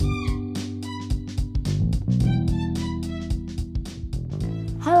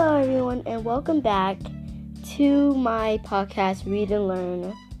everyone, and welcome back to my podcast, Read and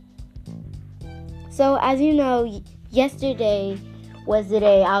Learn. So, as you know, yesterday was the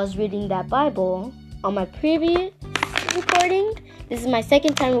day I was reading that Bible. On my previous recording, this is my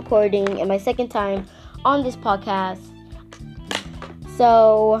second time recording and my second time on this podcast.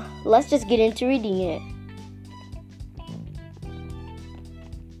 So, let's just get into reading it.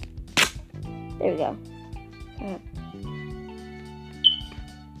 There we go.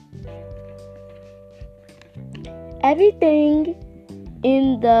 Everything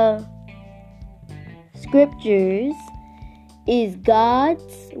in the scriptures is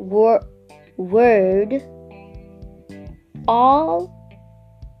God's word. All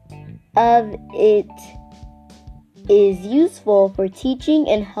of it is useful for teaching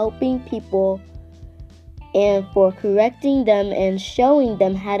and helping people and for correcting them and showing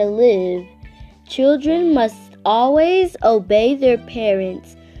them how to live. Children must always obey their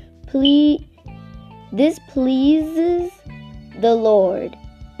parents. This pleases the Lord.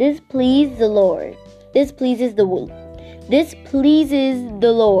 This pleases the Lord.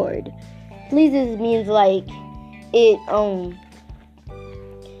 Pleases means like it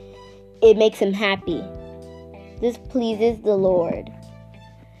makes him happy. This pleases the Lord.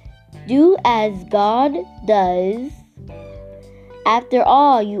 Do as God does. After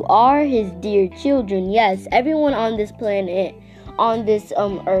all, you are his dear children. Yes, everyone on this planet, on this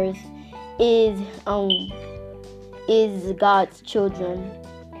earth, is God's children.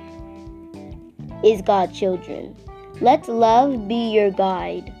 Is God's children. Let love be your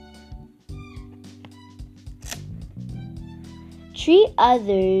guide. Treat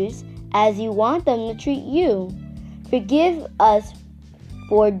others as you want them to treat you. Forgive us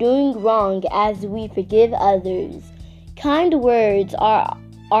for doing wrong as we forgive others. Kind words are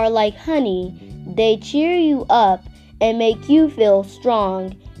like honey. They cheer you up and make you feel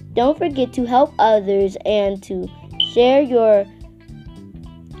strong. Don't forget to help others and to share your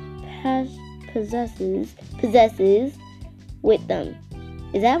possesses with them.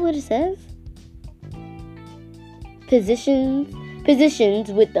 Is that what it says? Positions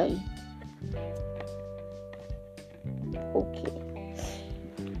with them. Okay.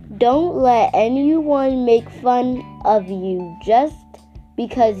 Don't let anyone make fun of you just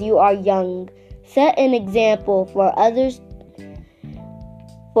because you are young. Set an example for other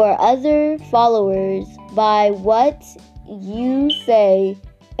followers by what you say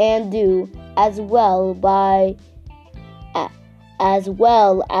and do, as well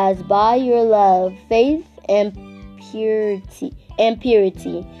as by your love, faith, and purity.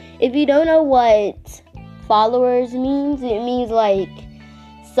 If you don't know what followers means, it means like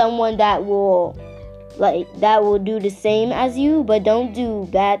someone that will do the same as you, but don't do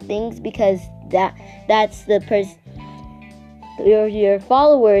bad things, because that's the person. Your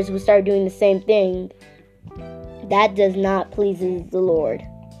followers will start doing the same thing. That does not please the Lord.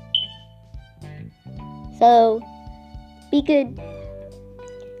 So, be good.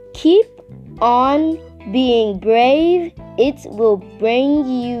 Keep on being brave. It will bring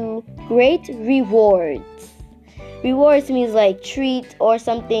you great rewards. Rewards means like treat or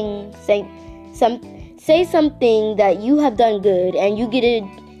something. Say something that you have done good and you get it,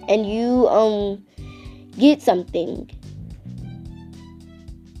 and you get something.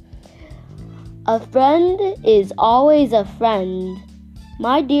 A friend is always a friend.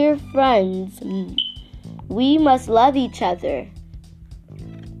 My dear friends, we must love each other.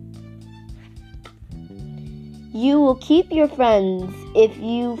 You will keep your friends if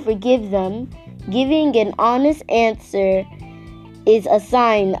you forgive them. Giving an honest answer is a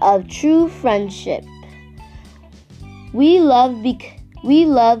sign of true friendship. We love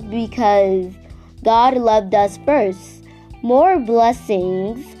because God loved us first. More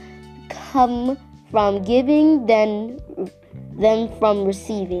blessings come from giving than from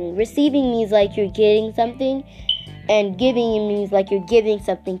receiving. Receiving means like you're getting something, and giving means like you're giving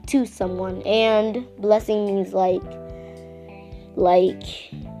something to someone. And blessing means like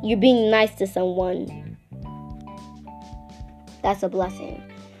you're being nice to someone. That's a blessing.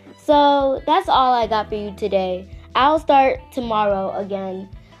 So that's all I got for you today. I'll start tomorrow again.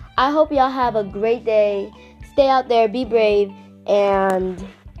 I hope y'all have a great day. Stay out there, be brave, and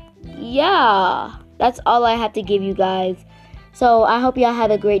yeah, that's all I have to give you guys. So I hope y'all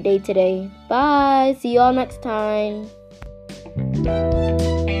have a great day today. Bye. See y'all next time.